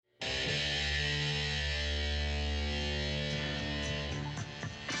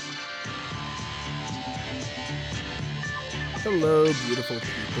Hello, beautiful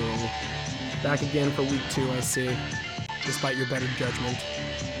people. Back again for week 2, I see, despite your better judgment.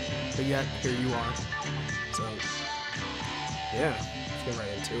 But yet, here you are. So, yeah, let's get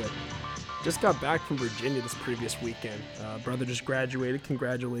right into it. Just got back from Virginia this previous weekend. Brother just graduated.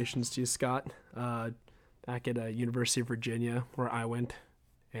 Congratulations to you, Scott. Back at University of Virginia, where I went,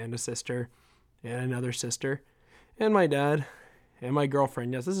 and a sister, and another sister, and my dad, and my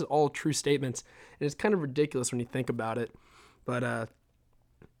girlfriend. Yes, this is all true statements, and it's kind of ridiculous when you think about it. But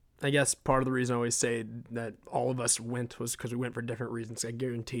I guess part of the reason I always say that all of us went was because we went for different reasons. I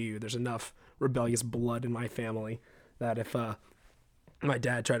guarantee you there's enough rebellious blood in my family that if my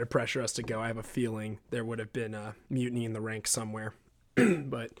dad tried to pressure us to go, I have a feeling there would have been a mutiny in the ranks somewhere.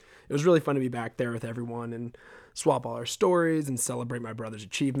 But it was really fun to be back there with everyone and swap all our stories and celebrate my brother's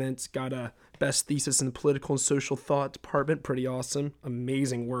achievements. Got a best thesis in political and social thought department. Pretty awesome.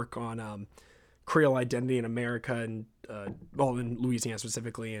 Amazing work on Creole identity in America and in Louisiana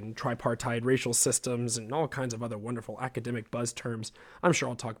specifically, and tripartite racial systems and all kinds of other wonderful academic buzz terms I'm sure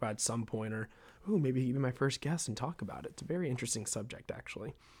I'll talk about at some point, or maybe even my first guest and talk about it. It's a very interesting subject,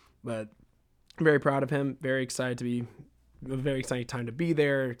 actually. But I'm very proud of him, very excited to be, a very exciting time to be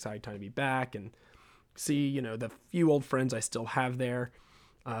there, exciting time to be back and see, the few old friends I still have there.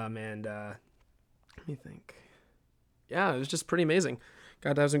 Let me think. Yeah, it was just pretty amazing.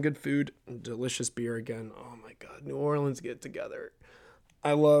 Got to have some good food, delicious beer again. Oh my God, New Orleans get together.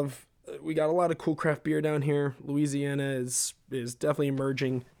 We got a lot of cool craft beer down here. Louisiana is definitely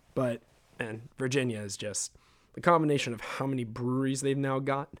emerging, but Virginia is just the combination of how many breweries they've now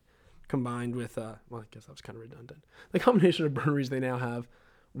got, combined with, I guess that was kind of redundant. The combination of breweries they now have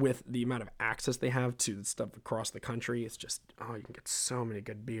with the amount of access they have to the stuff across the country, it's just, you can get so many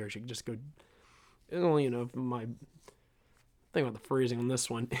good beers. You can just go, my thing about the phrasing on this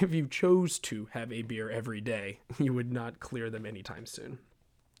one, if you chose to have a beer every day, you would not clear them anytime soon.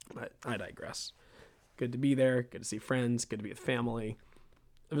 But I digress. Good to be there, good to see friends, good to be with family.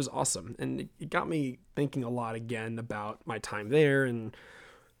 It was awesome. And it got me thinking a lot again about my time there. And,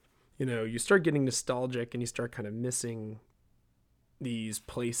 you start getting nostalgic and you start kind of missing these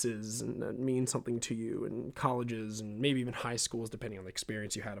places and that mean something to you, and colleges and maybe even high schools, depending on the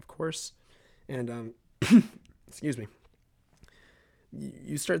experience you had, of course. And, excuse me.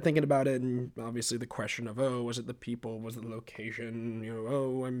 You start thinking about it, and obviously the question of, was it the people, was it the location,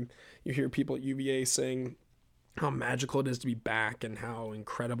 you hear people at UVA saying how magical it is to be back and how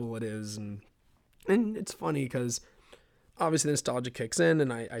incredible it is, and it's funny because obviously the nostalgia kicks in,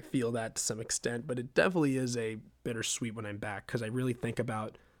 and I feel that to some extent, but it definitely is a bittersweet when I'm back, because I really think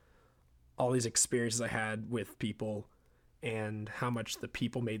about all these experiences I had with people and how much the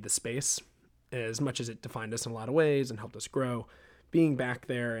people made the space, as much as it defined us in a lot of ways and helped us grow. Being back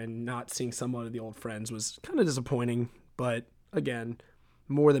there and not seeing some of the old friends was kind of disappointing, but again,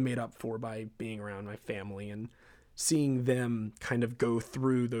 more than made up for by being around my family and seeing them kind of go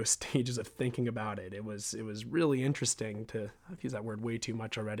through those stages of thinking about it. It was really interesting I've used that word way too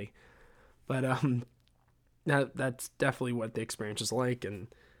much already, but that's definitely what the experience was like, and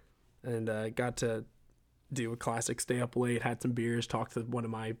got to do a classic stay up late, had some beers, talked to one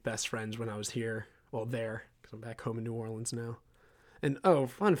of my best friends when I was here, there, because I'm back home in New Orleans now. And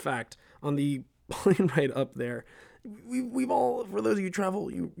fun fact, on the plane ride up there, we've all, for those of you who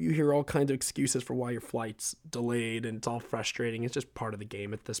travel, you hear all kinds of excuses for why your flight's delayed, and it's all frustrating. It's just part of the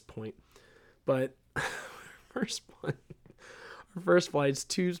game at this point. But our first flight's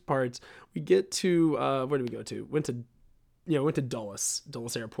 2 parts. We get to, where did we go to? Went to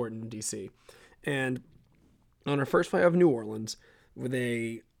Dulles Airport in DC. And on our first flight out of New Orleans,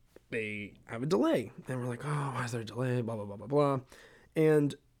 they have a delay. And we're like, why is there a delay? Blah, blah, blah, blah, blah.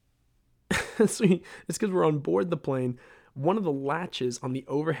 And it's because we're on board the plane. One of the latches on the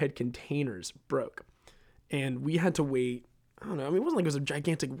overhead containers broke. And we had to wait. I don't know. it wasn't like it was a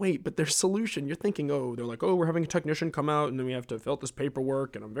gigantic wait, but their solution, you're thinking, they're like, we're having a technician come out and then we have to fill out this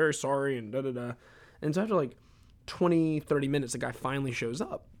paperwork and I'm very sorry and da-da-da. And so after like 20, 30 minutes, the guy finally shows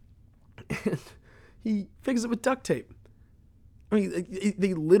up. And he fixes it with duct tape. I mean,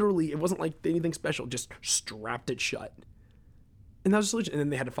 they literally, it wasn't like anything special, just strapped it shut. And that was the solution. And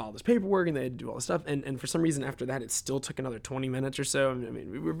then they had to follow this paperwork and they had to do all this stuff. And for some reason after that, it still took another 20 minutes or so. I mean,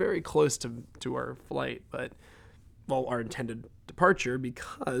 we were very close to our flight, our intended departure,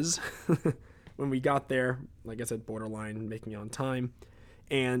 because when we got there, like I said, borderline making it on time,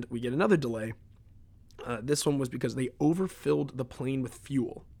 and we get another delay. This one was because they overfilled the plane with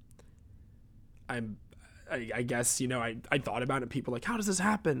fuel. I guess, I thought about it. People were like, how does this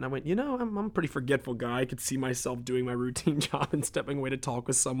happen? I went, I'm a pretty forgetful guy. I could see myself doing my routine job and stepping away to talk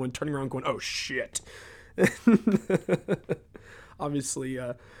with someone, turning around going, oh shit. Obviously,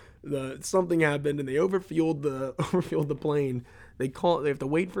 something happened and they overfueled the plane. They have to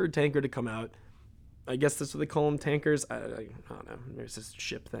wait for a tanker to come out. I guess that's what they call them, tankers. I don't know. There's this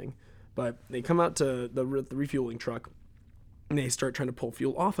ship thing, but they come out to the refueling truck and they start trying to pull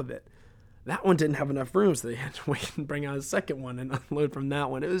fuel off of it. That one didn't have enough room, so they had to wait and bring out a second one and unload from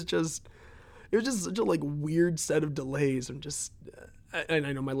that one. It was just such a like weird set of delays. And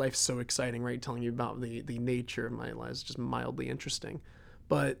I know my life's so exciting, right? Telling you about the nature of my life is just mildly interesting,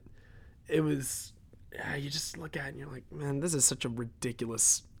 but it was, you just look at it and you're like, man, this is such a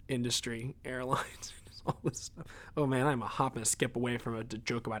ridiculous industry, airlines, all this stuff. Oh man, I'm a hop and a skip away from a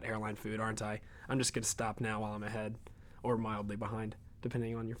joke about airline food, aren't I? I'm just gonna stop now while I'm ahead or mildly behind,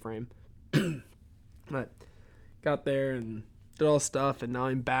 depending on your frame. But got there and did all stuff, and now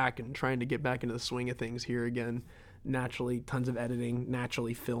I'm back and trying to get back into the swing of things here again. Naturally, tons of editing.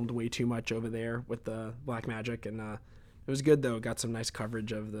 Naturally, filmed way too much over there with the Blackmagic, and it was good though. Got some nice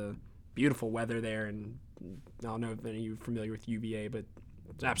coverage of the beautiful weather there, and I don't know if any of you are familiar with UVA, but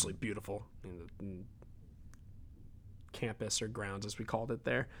it's absolutely beautiful. Campus or grounds, as we called it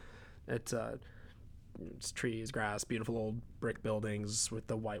there. It's trees, grass, beautiful old brick buildings with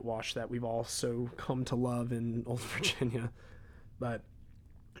the whitewash that we've all so come to love in Old Virginia. But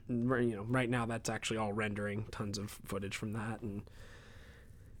right now that's actually all rendering, tons of footage from that, and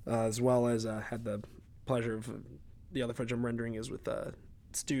as well as had the pleasure of the other footage I'm rendering is with a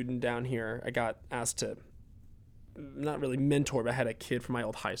student down here. I got asked to not really mentor, but I had a kid from my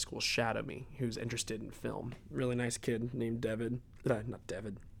old high school shadow me who's interested in film. Really nice kid named David.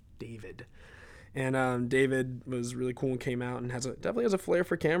 And David was really cool and came out and definitely has a flair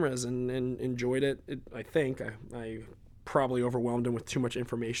for cameras and enjoyed it. I think I probably overwhelmed him with too much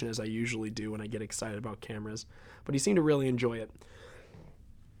information, as I usually do when I get excited about cameras, but he seemed to really enjoy it.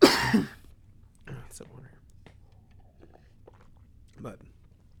 But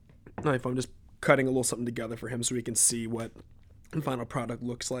if I'm just cutting a little something together for him so we can see what the final product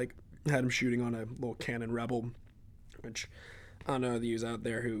looks like. I had him shooting on a little Canon Rebel, which I don't know the yous out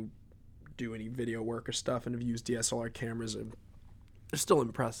there who do any video work or stuff and have used DSLR cameras. They're still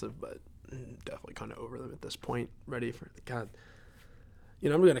impressive, but definitely kind of over them at this point. Ready for the God.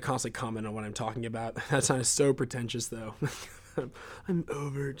 I'm going to constantly comment on what I'm talking about. That sounds so pretentious, though. I'm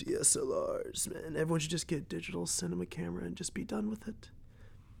over DSLRs, man. Everyone should just get a digital cinema camera and just be done with it.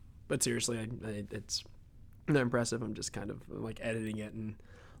 But seriously, it's not impressive. I'm just kind of like editing it and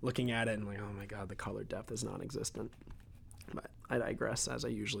looking at it and like, oh my God, the color depth is non-existent. But I digress, as I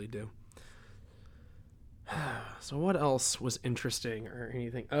usually do. So what else was interesting or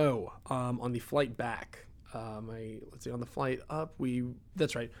anything? On the flight back, on the flight up,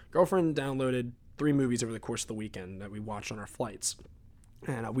 that's right, girlfriend downloaded 3 movies over the course of the weekend that we watched on our flights.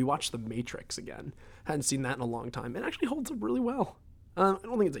 And we watched The Matrix again. Hadn't seen that in a long time. It actually holds up really well. I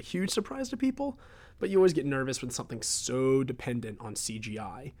don't think it's a huge surprise to people, but you always get nervous when something's so dependent on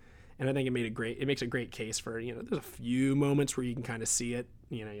CGI. And I think it makes a great case for, there's a few moments where you can kind of see it.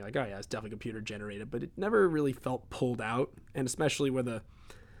 You're like, oh yeah, it's definitely computer generated, but it never really felt pulled out. And especially where the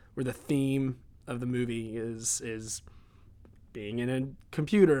theme of the movie is being in a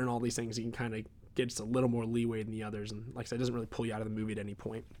computer and all these things, you can kind of get just a little more leeway than the others. And like I said, it doesn't really pull you out of the movie at any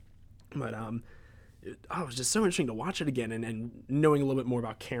point. But it was just so interesting to watch it again and knowing a little bit more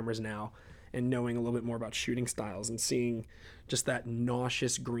about cameras now and knowing a little bit more about shooting styles and seeing just that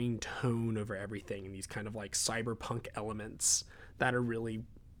nauseous green tone over everything and these kind of like cyberpunk elements that are really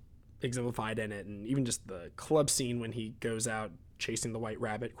exemplified in it. And even just the club scene when he goes out chasing the white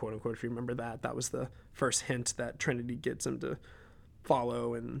rabbit, quote unquote, if you remember that was the first hint that Trinity gets him to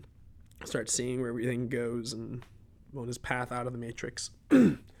follow and start seeing where everything goes and on his path out of the Matrix.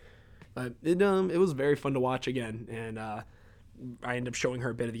 But it was very fun to watch again, and I ended up showing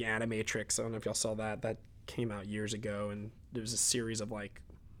her a bit of the Animatrix. I don't know if y'all saw that. That came out years ago, and there was a series of like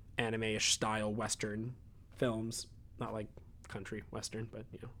anime-ish style Western films, not like country Western, but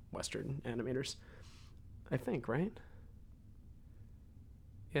Western animators. I think, right?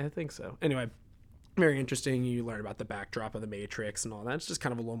 Yeah, I think so. Anyway, very interesting. You learn about the backdrop of the Matrix and all that. It's just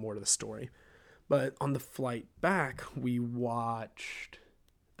kind of a little more to the story. But on the flight back, we watched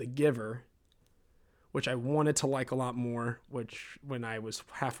The Giver, which I wanted to like a lot more, which when I was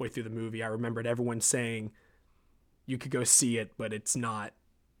halfway through the movie, I remembered everyone saying you could go see it, but it's not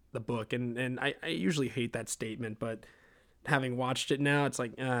the book. And I usually hate that statement, but having watched it now, it's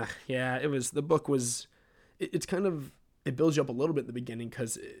like, yeah, the book was, it's kind of, it builds you up a little bit in the beginning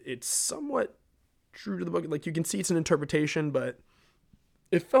because it's somewhat true to the book. Like you can see it's an interpretation, but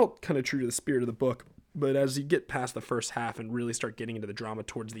it felt kind of true to the spirit of the book. But as you get past the first half and really start getting into the drama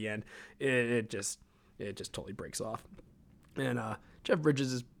towards the end, it it just totally breaks off. And Jeff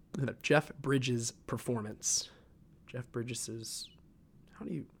Bridges' performance. Jeff Bridges'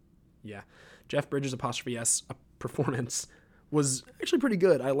 Jeff Bridges apostrophe S performance was actually pretty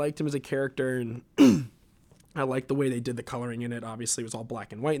good. I liked him as a character, and I liked the way they did the coloring in it. Obviously, it was all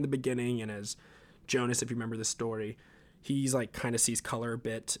black and white in the beginning, and as Jonas, if you remember the story, he's like kind of sees color a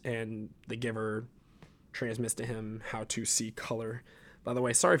bit, and the Giver transmits to him how to see color. By the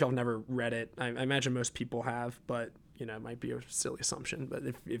way, sorry if y'all never read it. I imagine most people have, but it might be a silly assumption. But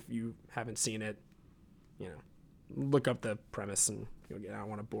if you haven't seen it, look up the premise, and I don't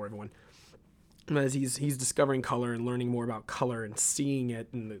want to bore everyone. As he's discovering color and learning more about color and seeing it,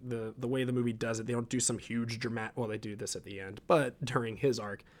 and the way the movie does it, they don't do some huge dramatic. Well, they do this at the end, but during his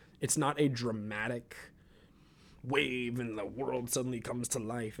arc, it's not a dramatic wave and the world suddenly comes to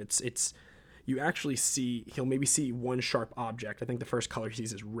life. It's you actually see, he'll maybe see one sharp object. I think the first color he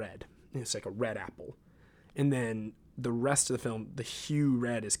sees is red. It's like a red apple, and then the rest of the film, the hue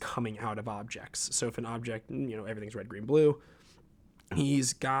red is coming out of objects. So if an object, everything's red, green, blue,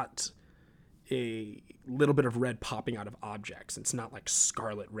 he's got a little bit of red popping out of objects. It's not like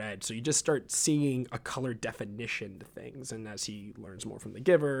scarlet red. So you just start seeing a color definition to things. And as he learns more from the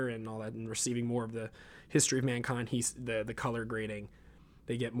Giver and all that, and receiving more of the history of mankind, he's the color grading,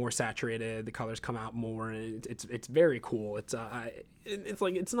 they get more saturated, the colors come out more, and it's very cool. It's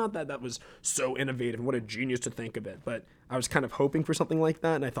like, it's not that was so innovative, what a genius to think of it, but I was kind of hoping for something like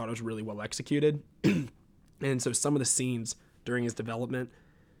that, and I thought it was really well executed. And so some of the scenes during his development,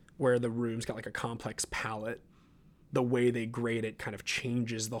 where the room's got like a complex palette, the way they grade it kind of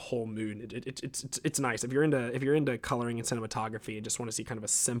changes the whole mood. It's nice if you're into coloring and cinematography and just want to see kind of a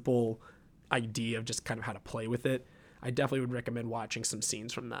simple idea of just kind of how to play with it. I definitely would recommend watching some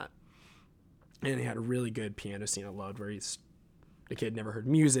scenes from that. And he had a really good piano scene I loved, where the kid never heard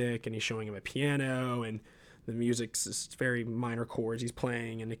music, and he's showing him a piano, and the music's just very minor chords he's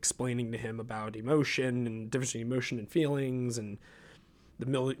playing, and explaining to him about emotion and difference between emotion and feelings, and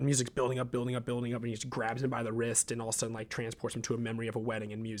the music's building up, and he just grabs him by the wrist and all of a sudden like transports him to a memory of a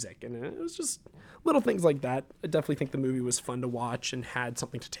wedding and music. And it was just little things like that. I definitely think the movie was fun to watch and had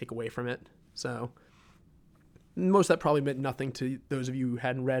something to take away from it. So most of that probably meant nothing to those of you who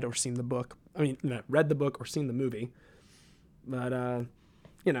hadn't read or seen the book. Read the book or seen the movie. But,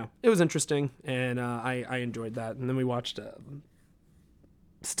 it was interesting, and I enjoyed that. And then we watched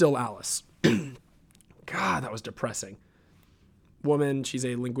Still Alice. God, that was depressing. Woman, she's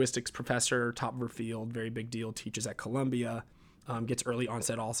a linguistics professor, top of her field, very big deal, teaches at Columbia, gets early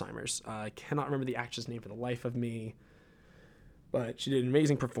onset Alzheimer's. I cannot remember the actress name for the life of me, but she did an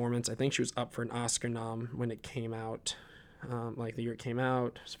amazing performance. I think she was up for an Oscar nom when it came out, the year it came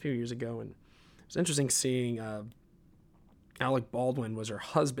out. It was a few years ago, and it was interesting seeing Alec Baldwin was her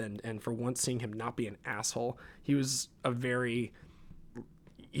husband, and for once seeing him not be an asshole. He was a very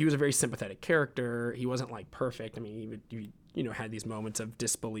sympathetic character. He wasn't like perfect. He had these moments of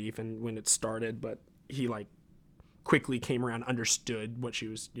disbelief and when it started, but he like quickly came around, understood what she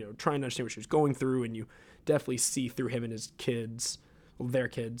was, trying to understand what she was going through. And you definitely see through him and his kids, their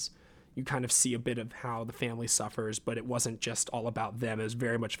kids, you kind of see a bit of how the family suffers, but it wasn't just all about them. It was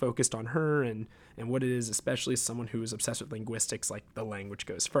very much focused on her and what it is, especially as someone who is obsessed with linguistics, like the language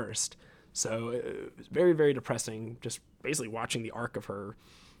goes first. So it was very, very depressing, just basically watching the arc of her,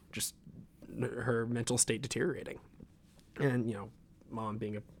 just her mental state deteriorating. And, mom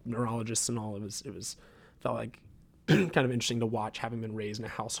being a neurologist and all, it felt like kind of interesting to watch, having been raised in a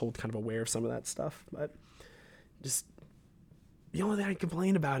household kind of aware of some of that stuff. But just the only thing I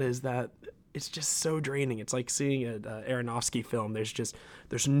complain about is that it's just so draining. It's like seeing an Aronofsky film.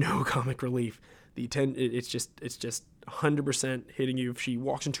 There's no comic relief. It's just 100% hitting you. If she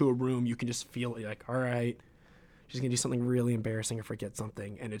walks into a room, you can just feel it, like, all right, she's gonna do something really embarrassing or forget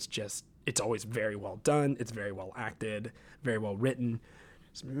something. And it's always very well done. It's very well acted, very well written.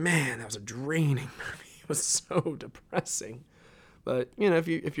 Man, that was a draining movie. It was so depressing. But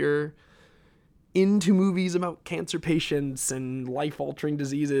if you're into movies about cancer patients and life-altering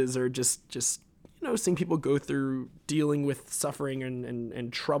diseases, or just seeing people go through dealing with suffering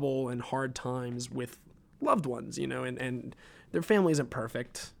and trouble and hard times with loved ones, and their family isn't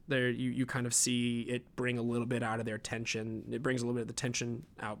perfect. You kind of see it bring a little bit out of their tension. It brings a little bit of the tension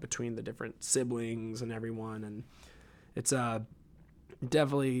out between the different siblings and everyone. And it's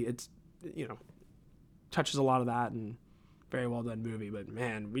definitely, touches a lot of that, and very well done movie. But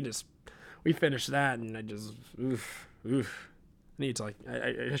man, we finished that, and I just, oof. I need to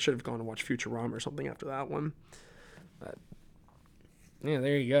I should have gone to watch Futurama or something after that one. But yeah,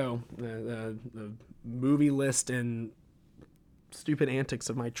 there you go. The movie list and stupid antics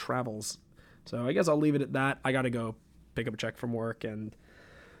of my travels. So I guess I'll leave it at that. I got to go pick up a check from work and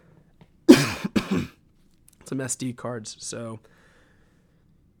some SD cards. So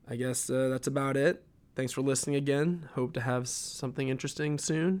I guess that's about it. Thanks for listening again. Hope to have something interesting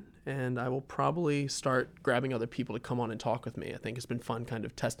soon. And I will probably start grabbing other people to come on and talk with me. I think it's been fun kind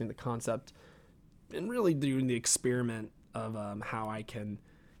of testing the concept and really doing the experiment of how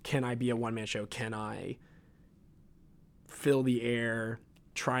can I be a one-man show? Can I fill the air?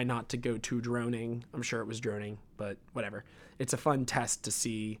 Try not to go too droning. I'm sure it was droning, but whatever. It's a fun test to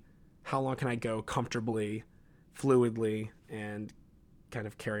see how long can I go comfortably, fluidly, and kind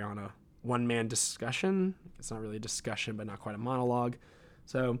of carry on a one-man discussion. It's not really a discussion, but not quite a monologue.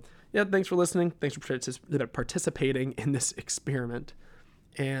 So, yeah, thanks for listening. Thanks for participating in this experiment.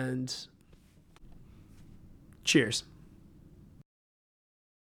 And cheers.